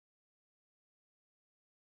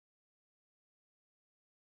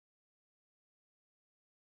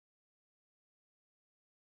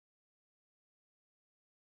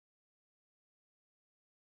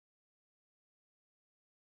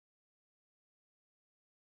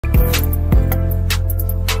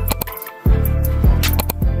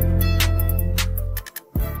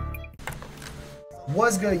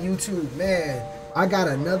What's good, YouTube? Man, I got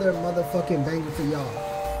another motherfucking banger for y'all.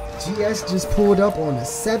 GS just pulled up on the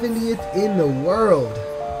 70th in the world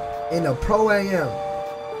in a Pro AM.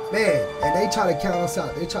 Man, and they try to count us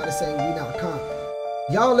out. They try to say we not comp.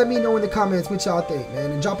 Y'all let me know in the comments what y'all think, man,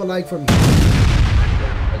 and drop a like for me.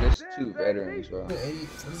 There's two veterans, bro. 80,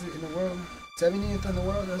 what is it in the world? 70th in the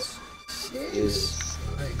world? That's shit. Yes.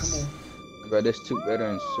 Alright, come on. Bro, there's two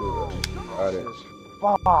veterans too, bro.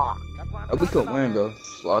 Fuck. Oh, we could win, bro.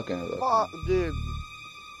 Just locking, bro. Fuck, dude.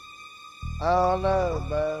 I don't know,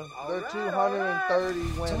 bro. They're 230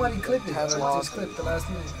 wins. Somebody clip it. Losses. Just clip the last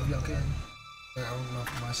minute if y'all can. I don't know if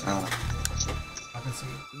my shit. I can see.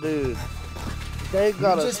 Dude. They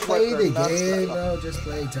got you a just play the nuts game, down. bro. Just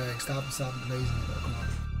play tag. Stop blazing, bro. Come on.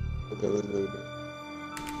 Okay.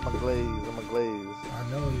 I'm a glaze. I'm a glaze. I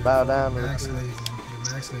know you're Bow down. max lazing.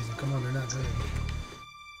 You're max lazing. Come on, they're not good.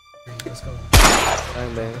 Okay, let's go.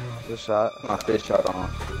 Bang, bang. Good shot. My fifth shot on.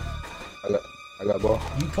 I got ball.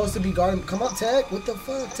 You supposed to be guarding. Come up, Tech. What the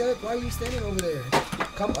fuck, Tech? Why are you standing over there?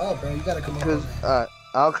 Come up, bro. You gotta come up. Cause, alright.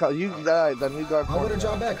 I'll call you. Alright, then you guard. I would have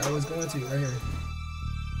dropped back. I was going to right here.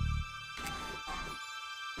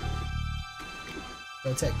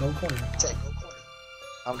 Go Tech. Go corner. Tech. Go corner.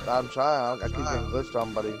 I'm trying. I keep getting glitched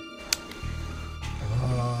on, buddy.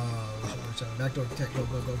 Oh, back door. Tech.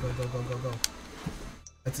 Go.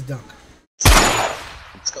 That's a dunk.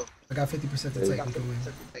 Let's go. I got 50% to take. We can win.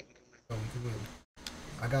 Oh, we can win.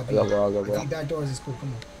 I got B. I think back doors is cool.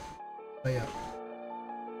 Come on. Play up.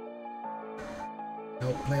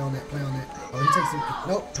 Nope. Play on that. Oh, he takes it.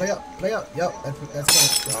 Nope. Play up. Yup. That's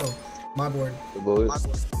fine. Let's go. My board.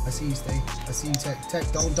 I see you, Stay. I see you, Tech. Tech,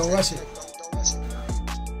 don't rush it.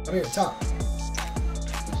 Come here, top.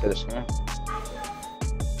 You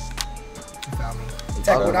found me.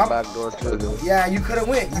 Tech, when I'm back door too. Yeah, you could have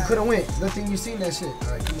went. Good thing you seen that shit. All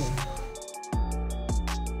right, come on.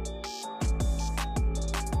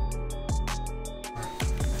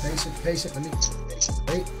 Patient. Let me.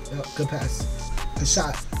 Wait. Yep, good pass. Good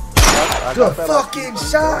shot. Good fucking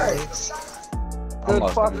shot. Good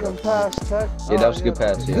fucking pass, Tech. Yeah, that was a good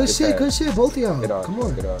pass. Yeah, good shit, both of y'all. Come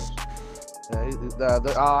on. Yeah,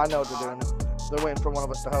 I know what they're doing. They're waiting for one of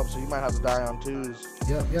us to help, so you might have to die on twos.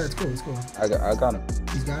 Yeah, it's cool. I got him.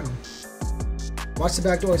 He's got him. Watch the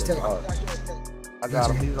back doors, Tech. I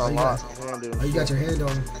got him. He's on lock. Oh, you got your hand on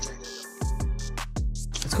him.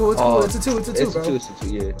 It's cool. It's a two, bro. It's a two,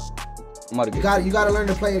 yeah. You gotta learn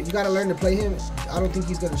to play. You gotta learn to play him. I don't think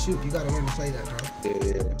he's gonna shoot. You gotta learn to play that, bro.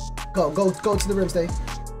 Yeah. Go to the rim, Stay.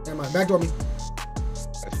 Never mind. Backdoor me.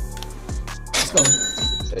 Let's go.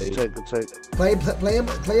 Take. Play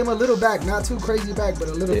him a little back, not too crazy back, but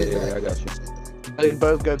a little bit back. Yeah, I got you. They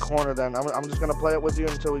both get corner then. I'm just gonna play it with you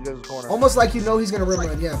until he goes corner. Almost like you know he's gonna rim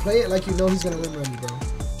run. Yeah, play it like you know he's gonna rim run you, bro.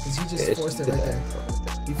 Cause he just forced it right there.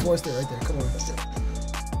 He forced it right there. Come on.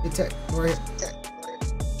 Hit Tech. Go right here.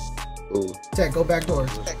 Ooh. Tech, go back door.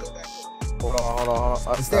 Hold on.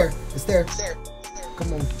 It's there.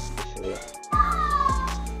 Come on.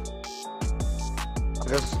 I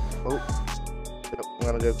guess. Oh. Yep, I'm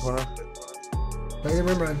gonna go corner. Play the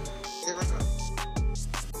rim run.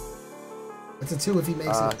 It's a two if he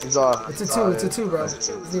makes it. He's off. It's a two, bro.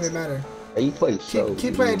 Doesn't even matter. Hey, you play so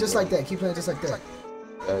Keep playing just like that.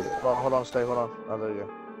 Hold on, Stay. Hold on. Oh, there you go.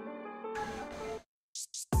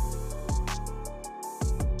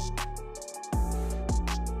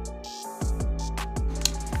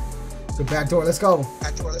 Good back door. Let's go.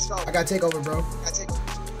 I got takeover, bro.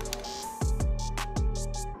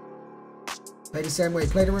 Play the same way.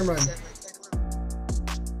 Play the rim run.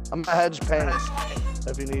 I'm a hedge paint.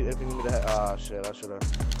 If you need me to. Ah, shit. I should have.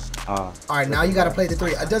 All right, now you gotta play the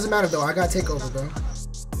three. It doesn't matter though. I got takeover, bro.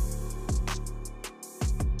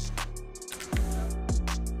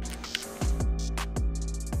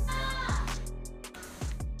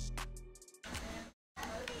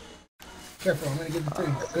 Careful, I'm gonna get the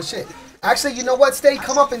three. Good shit. Actually, you know what? Stay.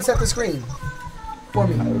 Come up and set the screen for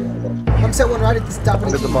me. Come set one right at the top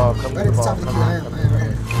of the key. Right at the top of the key. I am right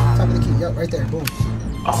here. Top of the key. Yep, right there. Boom.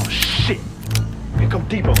 Oh shit! Here come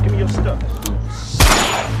Debo. Give me your stuff.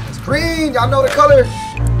 It's green. Y'all know the color.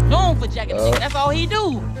 Known for jacking the nigga. That's all he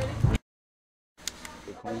do.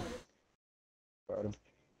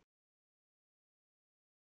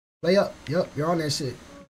 Lay up. Yep, you're on that shit.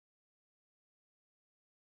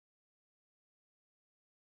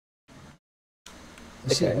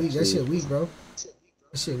 That shit weak. That shit weak, bro.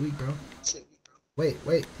 That shit weak, bro. Wait.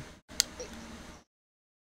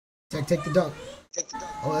 Take the dunk.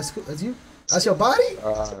 Oh, that's cool. That's you? That's your body?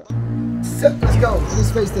 Let's go.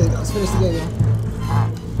 Let's finish the game, y'all.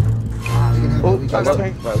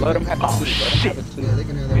 Let him have it. Oh shit! Yeah, they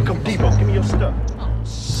can have that. Here come Debo. Give me your stuff.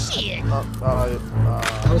 Shit.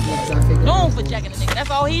 That was the exact fake. Known for jacking a nigga.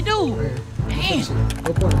 That's all he do. Right here. Damn.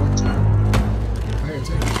 Go corner, bro. Right here,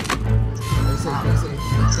 check. Play safe, play safe.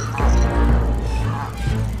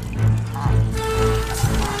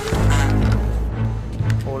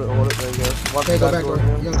 Hold it, there you go. Watch Okay, the go back, door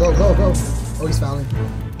bro. again. Yo, go. Oh, he's fouling.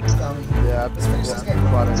 He's fouling. Yeah, Let's finish this game.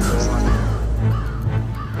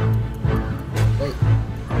 Wait.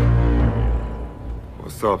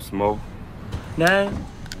 What's up, Smoke? Nine,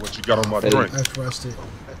 What you got on my Hey. drink? I crushed it.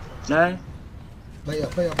 nine. Play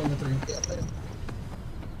up on the 3.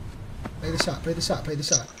 Play the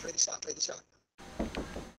shot.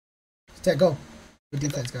 Tech, go. Good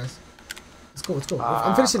defense, guys. Let's go.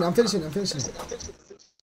 I'm finishing it.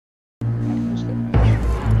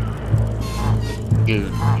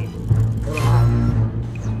 Good. Hold on.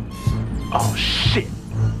 Oh shit!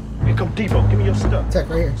 Here come Debo. Give me your stuff. Tech,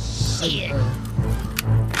 right here. Shit.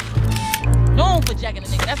 Known for jacking a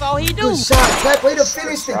nigga. That's all he do. Good shot, Tech. Way to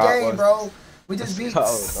finish the Shot, game, bro. We just beat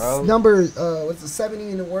bro. number, what's the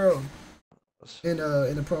 70 in the world in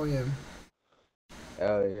the Pro Am.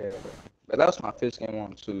 Hell yeah, bro. But that was my first game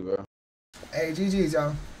on too, bro. Hey, GG's,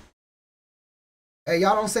 y'all. Hey,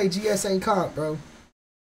 y'all don't say GS ain't comp, bro.